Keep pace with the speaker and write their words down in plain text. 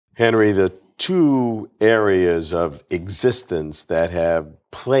Henry, the two areas of existence that have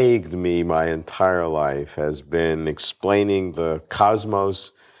plagued me my entire life has been explaining the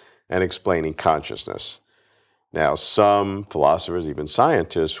cosmos and explaining consciousness. Now, some philosophers, even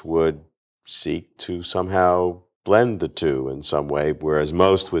scientists, would seek to somehow blend the two in some way, whereas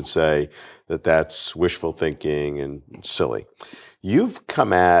most would say that that's wishful thinking and silly. You've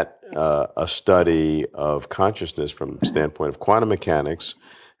come at a study of consciousness from the standpoint of quantum mechanics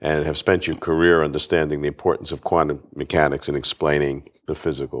and have spent your career understanding the importance of quantum mechanics in explaining the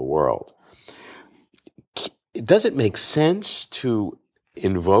physical world. Does it make sense to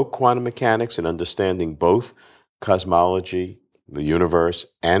invoke quantum mechanics in understanding both cosmology, the universe,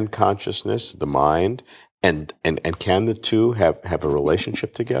 and consciousness, the mind, and can the two have a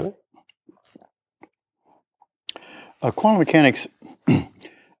relationship together? Quantum mechanics,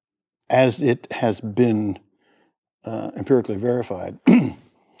 as it has been empirically verified,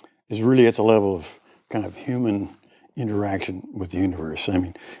 is really at the level of kind of human interaction with the universe. I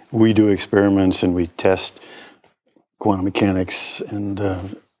mean, we do experiments and we test quantum mechanics and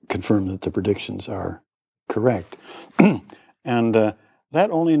confirm that the predictions are correct. And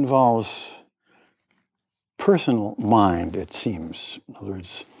that only involves personal mind, it seems. In other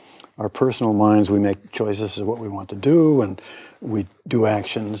words, our personal minds, we make choices of what we want to do, and we do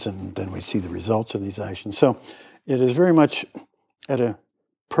actions, and then we see the results of these actions. So it is very much at a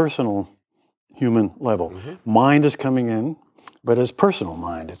personal human level. Mm-hmm. Mind is coming in, but as personal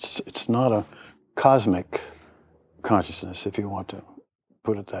mind. It's not a cosmic consciousness, if you want to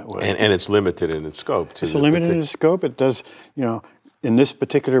put it that way. And it's limited in its scope. It's limited in its scope. It does, in this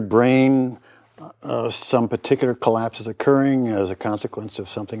particular brain, some particular collapse is occurring as a consequence of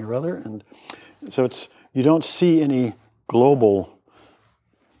something or other. And so you don't see any global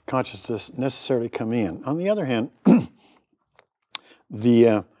consciousness necessarily come in. On the other hand,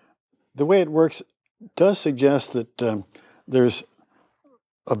 the way it works does suggest that there's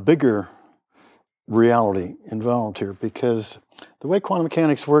a bigger reality involved here, because the way quantum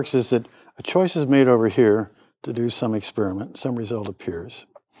mechanics works is that a choice is made over here to do some experiment, some result appears.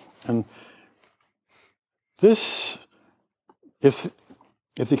 And this, if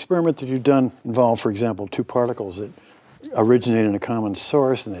the experiment that you've done involved, for example, two particles that originate in a common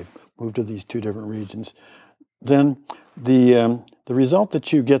source and they've moved to these two different regions, then the result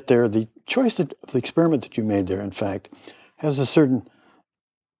that you get there, the choice of the experiment that you made there, in fact, has a certain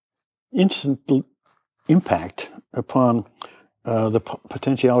instant impact upon the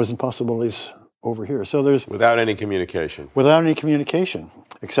potentialities and possibilities over here. So there's without any communication. Without any communication,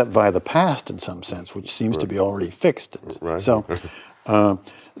 except via the past in some sense, which seems to be already fixed. Right. So,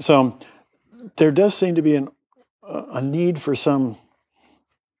 so there does seem to be a need for some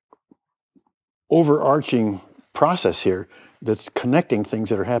overarching process here that's connecting things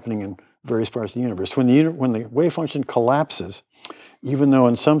that are happening in various parts of the universe. When the wave function collapses, even though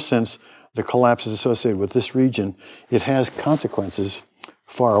in some sense the collapse is associated with this region, it has consequences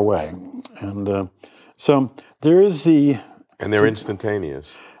far away. And so there is the... And they're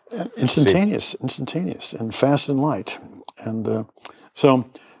instantaneous. Instantaneous, and fast and light. And so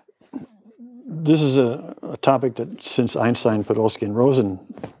this is a topic that since Einstein, Podolsky, and Rosen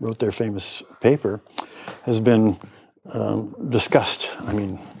wrote their famous paper, has been discussed. I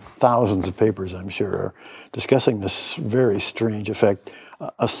mean, thousands of papers, I'm sure, are discussing this very strange effect,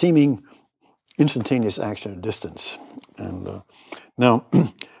 a seeming instantaneous action at distance. And now,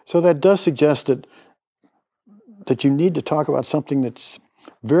 so that does suggest that you need to talk about something that's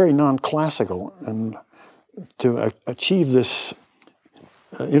very non-classical and to achieve this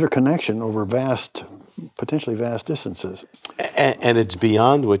interconnection over potentially vast distances. And it's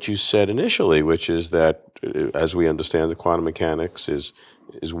beyond what you said initially, which is that, as we understand the quantum mechanics, is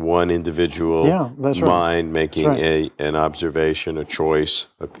one individual mind making an observation, a choice,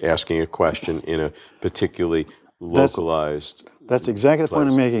 asking a question in a particularly localized That's exactly place. The point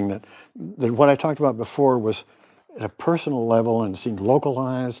I'm making, that what I talked about before was at a personal level and seemed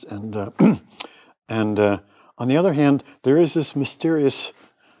localized, and on the other hand, there is this mysterious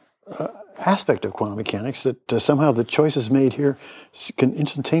aspect of quantum mechanics that somehow the choices made here can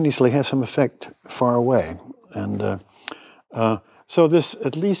instantaneously have some effect far away. And so this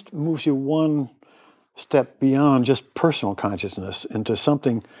at least moves you one step beyond just personal consciousness into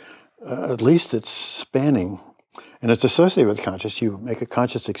something at least that's spanning, and it's associated with conscious. You make a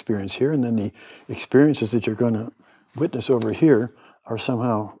conscious experience here, and then the experiences that you're going to witness over here are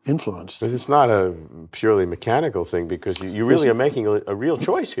somehow influenced. Because it's not a purely mechanical thing, because you really are making a real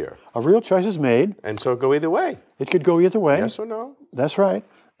choice here. A real choice is made. And so it go either way. It could go either way. Yes or no? That's right.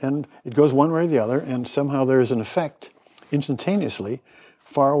 And it goes one way or the other, and somehow there is an effect instantaneously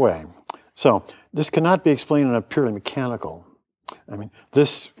far away. So this cannot be explained in a purely mechanical. I mean,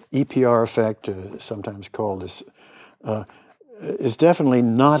 this EPR effect, sometimes called this, is definitely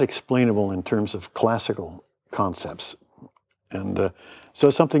not explainable in terms of classical concepts. And so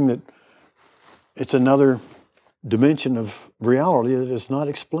it's something that, it's another dimension of reality that is not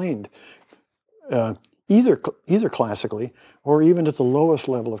explained, either classically or even at the lowest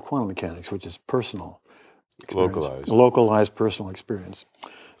level of quantum mechanics, which is personal experience. Localized personal experience.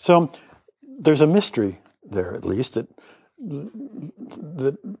 So there's a mystery there, at least, that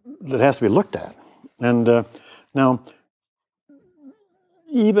has to be looked at. And now,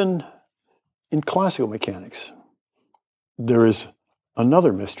 even in classical mechanics, there is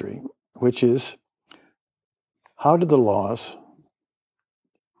another mystery, which is, how did the laws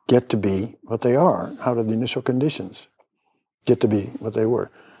get to be what they are? How did the initial conditions get to be what they were?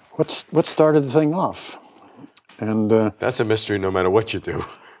 What started the thing off? And that's a mystery no matter what you do.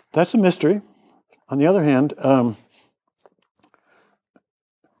 That's a mystery. On the other hand,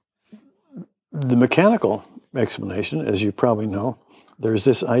 the mechanical explanation, as you probably know, there's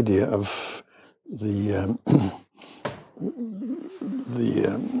this idea of the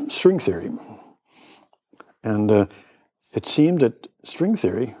string theory. And it seemed that string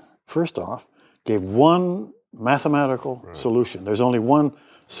theory, first off, gave one mathematical solution. There's only one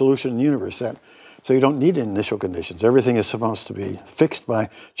solution in the universe. So you don't need initial conditions. Everything is supposed to be fixed by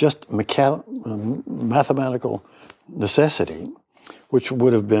just mathematical necessity, which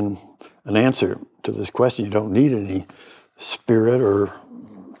would have been an answer to this question. You don't need any spirit or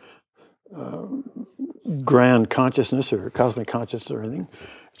grand consciousness or cosmic consciousness or anything.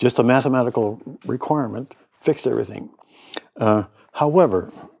 Just a mathematical requirement fixed everything.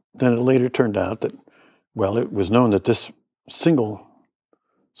 However, then it later turned out that, well, it was known that this single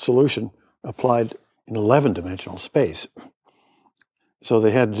solution applied in 11-dimensional space. So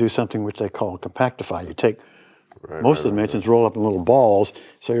they had to do something which they call compactify. You take most of the dimensions, roll up in little balls,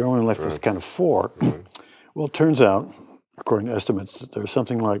 so you're only left with kind of 4. Well, it turns out, according to estimates, that there's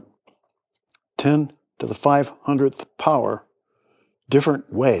something like 10 to the 500th power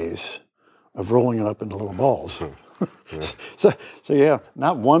different ways of rolling it up into little balls. So you have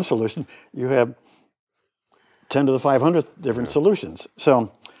not one solution, you have 10 to the 500th different solutions.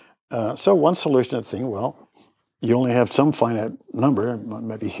 So one solution of the thing, well, you only have some finite number, it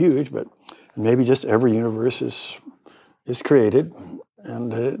might be huge, but maybe just every universe is created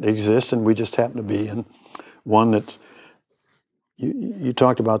and it exists, and we just happen to be in one that's, you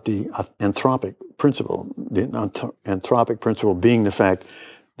talked about the anthropic principle, the anthropic principle being the fact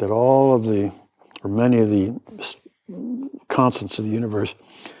that all of the, or many of the constants of the universe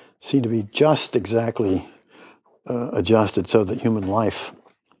seem to be just exactly adjusted so that human life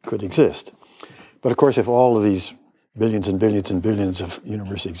could exist. But of course, if all of these billions and billions and billions of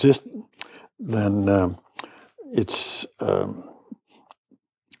universes exist, then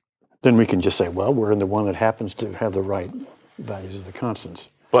then we can just say, well, we're in the one that happens to have the right values of the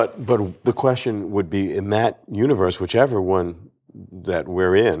constants. But the question would be, in that universe, whichever one that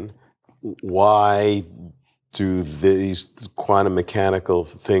we're in, why do these quantum mechanical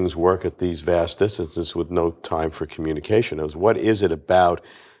things work at these vast distances with no time for communication? What is it about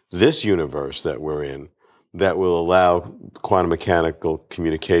this universe that we're in that will allow quantum mechanical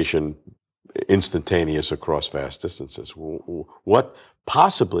communication instantaneous across vast distances? What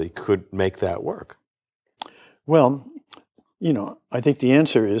possibly could make that work? Well, I think the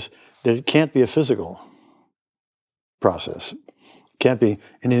answer is that it can't be a physical process. It can't be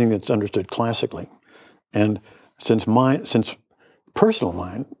anything that's understood classically. And since personal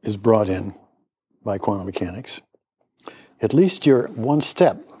mind is brought in by quantum mechanics, at least you're one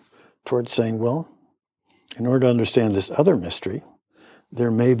step towards saying, well, in order to understand this other mystery,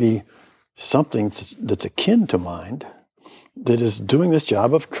 there may be something that's akin to mind that is doing this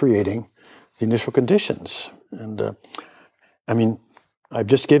job of creating the initial conditions. And I've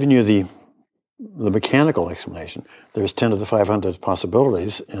just given you the mechanical explanation. There's 10 to the 500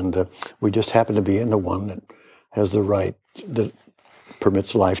 possibilities, and we just happen to be in the one that has the right, that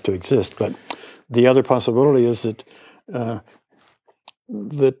permits life to exist. But the other possibility is that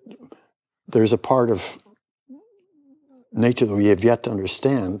that there's a part of nature that we have yet to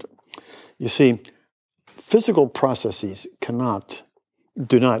understand. You see, physical processes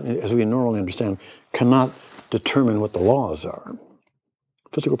do not, as we normally understand, cannot determine what the laws are.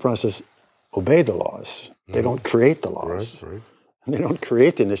 Physical processes obey the laws. They don't create the laws. Right. And they don't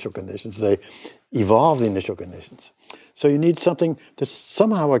create the initial conditions. They evolve the initial conditions. So you need something that's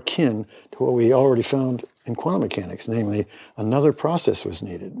somehow akin to what we already found in quantum mechanics, namely another process was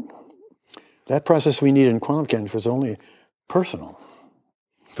needed. That process we needed in quantum mechanics was only personal.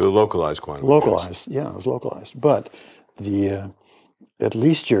 For the localized quantum mechanics. Localized, yeah, it was localized. But at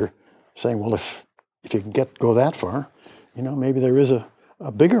least you're saying, well, if you can go that far, maybe there is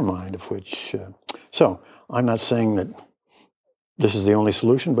a bigger mind of which. So I'm not saying that this is the only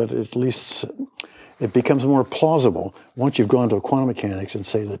solution, but at least it becomes more plausible once you've gone to quantum mechanics and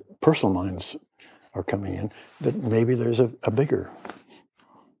say that personal minds are coming in, that maybe there's a bigger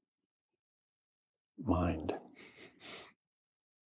mind.